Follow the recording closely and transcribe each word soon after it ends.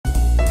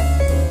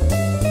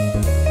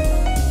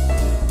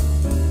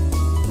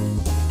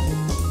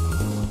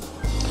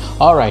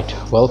All right,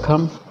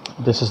 welcome.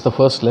 This is the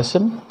first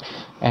lesson,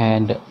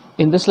 and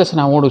in this lesson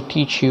I want to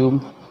teach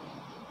you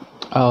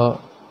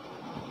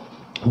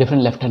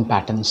different left hand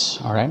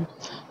patterns. All right,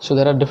 so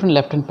there are different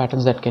left hand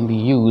patterns that can be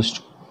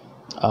used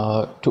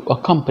to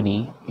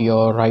accompany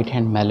your right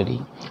hand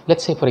melody.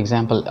 Let's say, for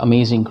example,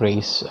 Amazing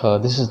Grace.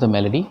 This is the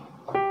melody.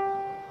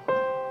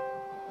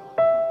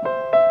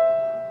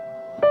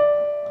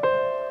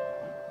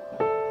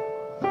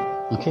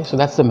 Okay, so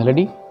that's the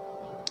melody,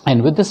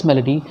 and with this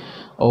melody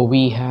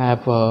we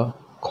have a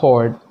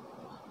chord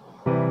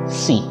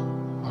C,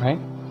 all right,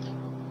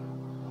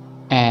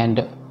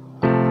 and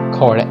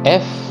chord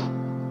F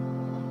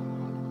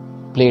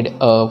played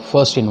a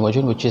first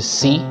inversion, which is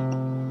C,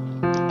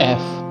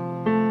 F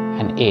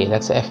and A.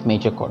 That's the F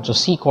major chord. So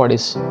C chord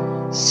is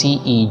C,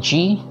 E,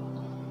 G.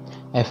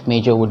 F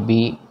major would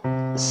be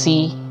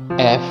C,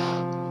 F,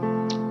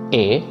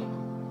 A.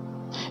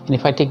 And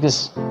if I take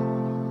this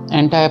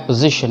entire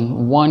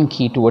position one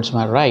key towards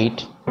my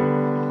right,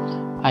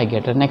 I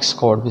get a next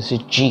chord, which is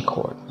G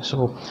chord.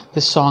 So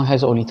this song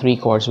has only three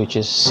chords, which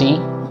is C,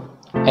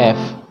 F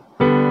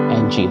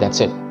and G. That's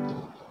it.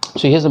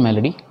 So here's the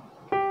melody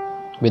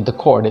with the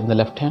chord in the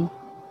left hand.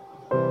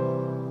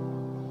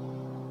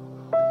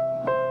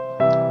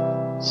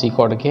 C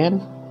chord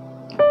again,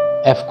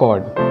 F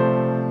chord,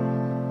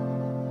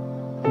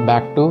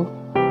 back to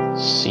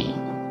C,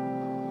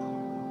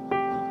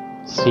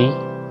 C,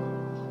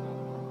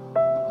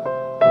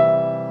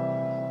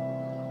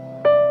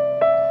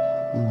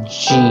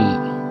 G,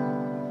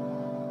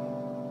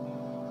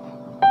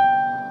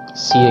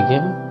 C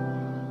again,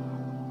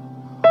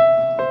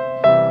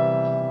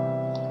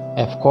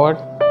 F chord,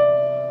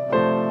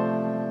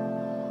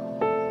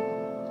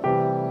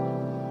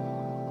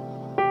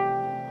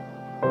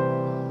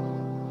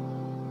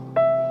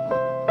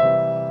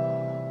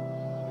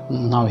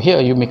 now here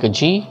you make a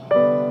G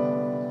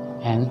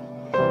and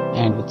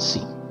end with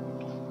C.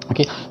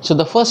 Okay, so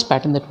the first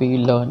pattern that we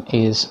learn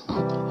is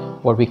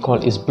what we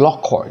call is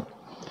block chord.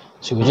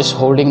 So you're just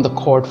holding the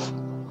chord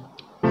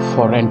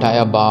for an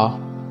entire bar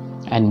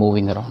and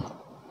moving around.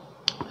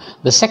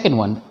 The second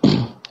one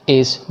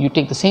is you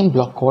take the same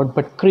block chord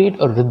but create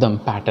a rhythm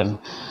pattern,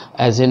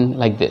 as in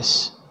like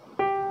this.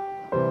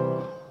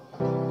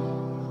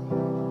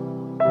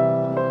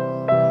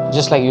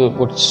 Just like you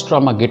would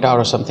strum a guitar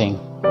or something.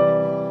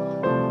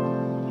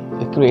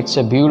 It creates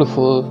a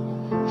beautiful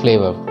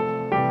flavor.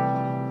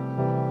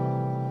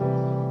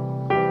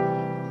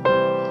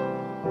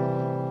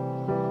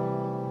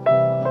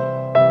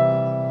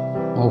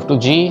 Move to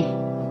G,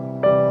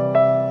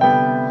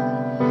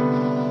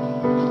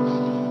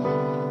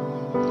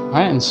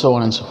 right, and so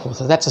on and so forth.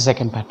 So that's the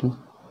second pattern,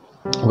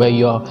 where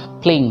you're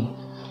playing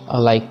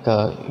like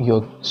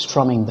you're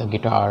strumming the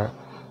guitar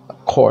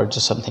chords or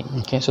something.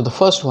 Okay, so the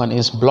first one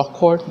is block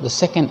chord, the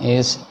second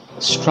is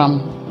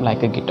strum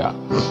like a guitar.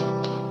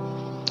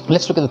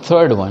 Let's look at the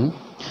third one.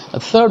 The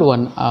third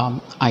one,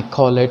 I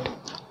call it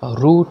a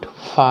root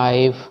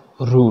 5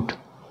 root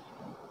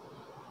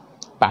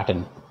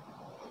pattern.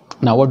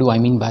 Now what do I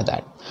mean by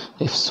that?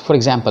 If, for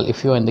example,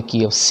 if you're in the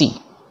key of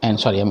C, and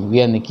sorry, we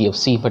are in the key of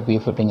C, but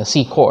we're playing a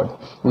C chord,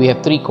 we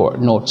have three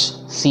chord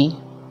notes, C,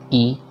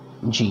 E,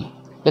 G.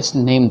 Let's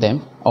name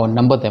them, or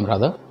number them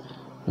rather,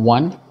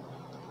 1,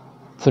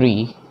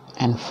 3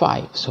 and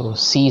 5. So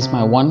C is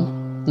my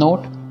 1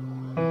 note,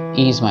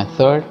 E is my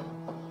 3rd,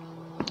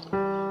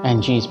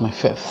 and G is my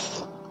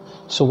 5th.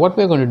 So what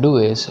we're going to do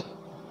is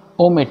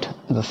omit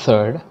the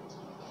 3rd,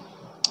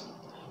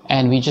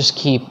 and we just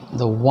keep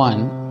the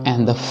 1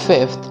 and the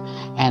 5th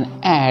and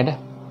add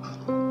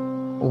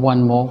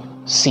one more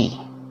C.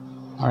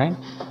 All right,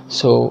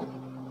 so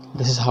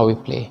this is how we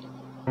play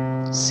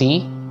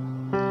C.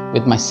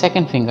 With my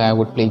second finger I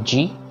would play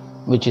G,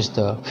 which is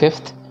the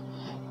 5th,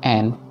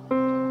 and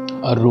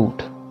a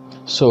root.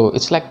 So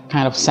it's like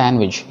kind of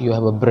sandwich. You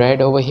have a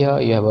bread over here,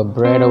 you have a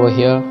bread over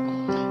here,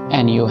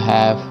 and you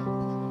have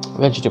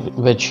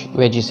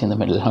veggies in the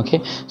middle.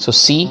 Okay, so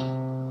C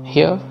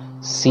here,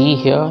 C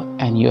here,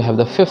 and you have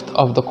the 5th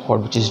of the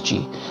chord, which is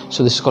G.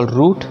 So this is called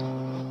root,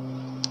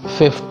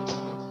 5th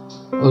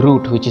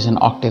root, which is an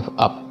octave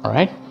up. All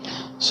right,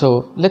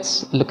 so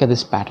let's look at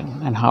this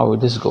pattern and how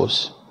this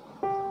goes.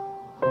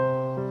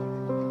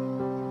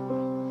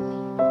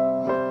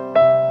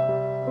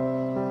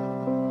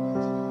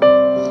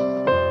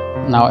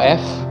 Now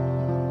F,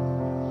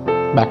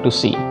 back to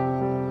C.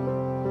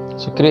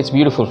 So it creates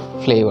beautiful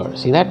flavor.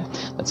 See that?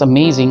 That's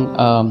amazing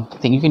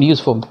thing you can use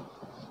for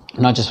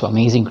not just for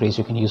Amazing Grace,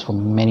 you can use for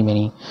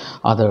many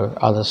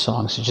other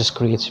songs. It just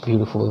creates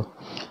beautiful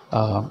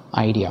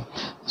idea.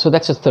 So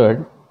that's the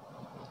third,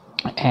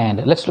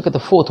 and let's look at the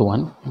fourth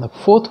one. The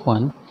fourth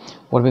one,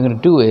 what we're going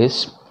to do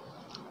is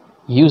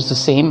use the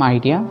same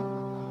idea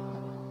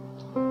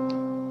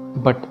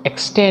but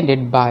extend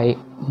it by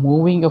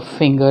moving your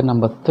finger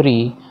number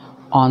 3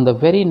 on the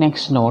very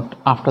next note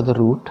after the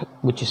root,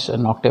 which is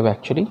an octave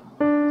actually,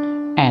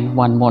 and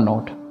one more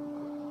note.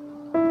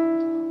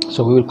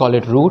 So we will call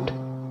it root,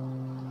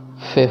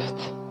 5th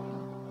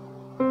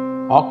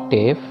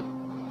octave,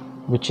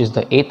 which is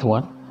the 8th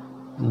one,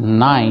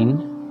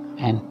 9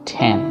 and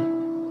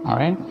 10. All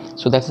right,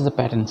 so that is the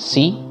pattern: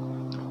 C,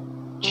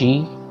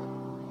 G,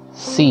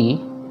 C,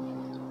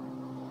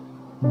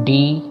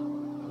 D,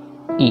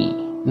 E.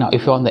 Now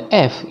if you're on the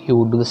F, you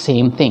would do the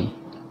same thing.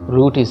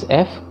 Root is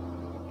F,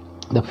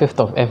 the fifth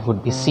of F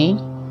would be C,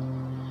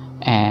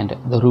 and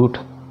the root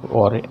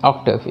or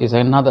octave is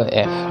another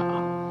F.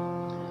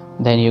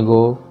 Then you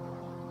go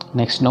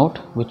next note,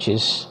 which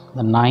is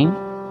the 9,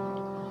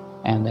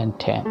 and then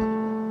 10.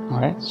 All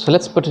right, so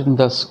let's put it in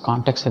this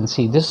context and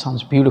see. This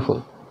sounds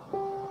beautiful.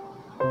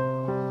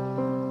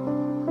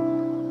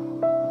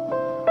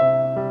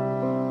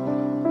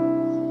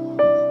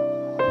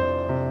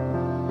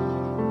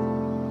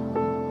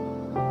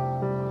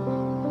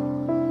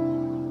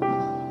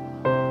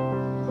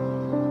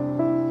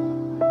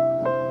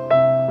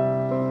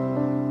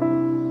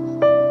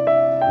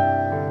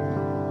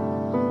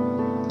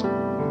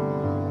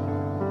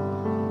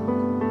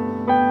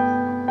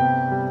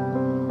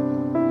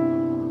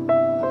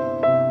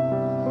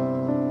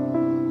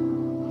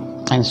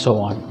 And so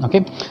on.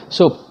 Okay,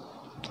 so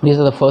these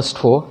are the first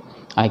four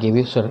I gave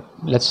you. So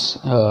let's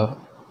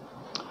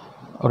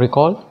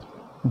recall.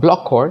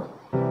 Block chord,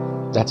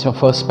 that's your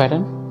first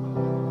pattern.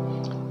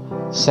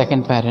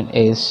 Second pattern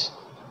is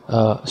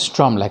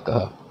strum, like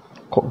a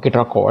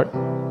guitar chord.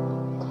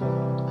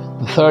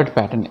 The third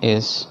pattern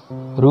is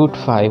root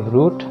 5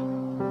 root.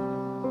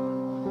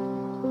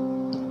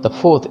 The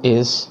fourth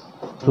is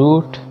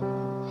root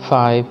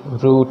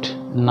 5 root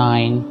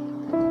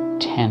 9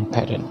 10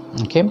 pattern.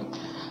 Okay,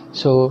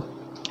 so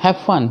have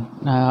fun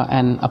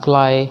and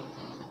apply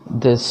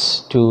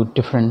this to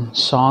different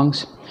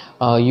songs.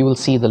 You will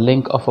see the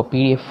link of a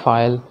PDF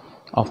file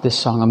of this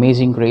song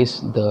Amazing Grace,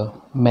 the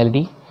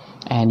melody,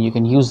 and you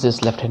can use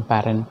this left hand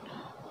pattern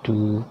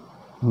to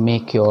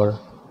make your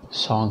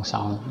song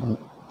sound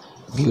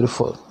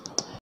beautiful.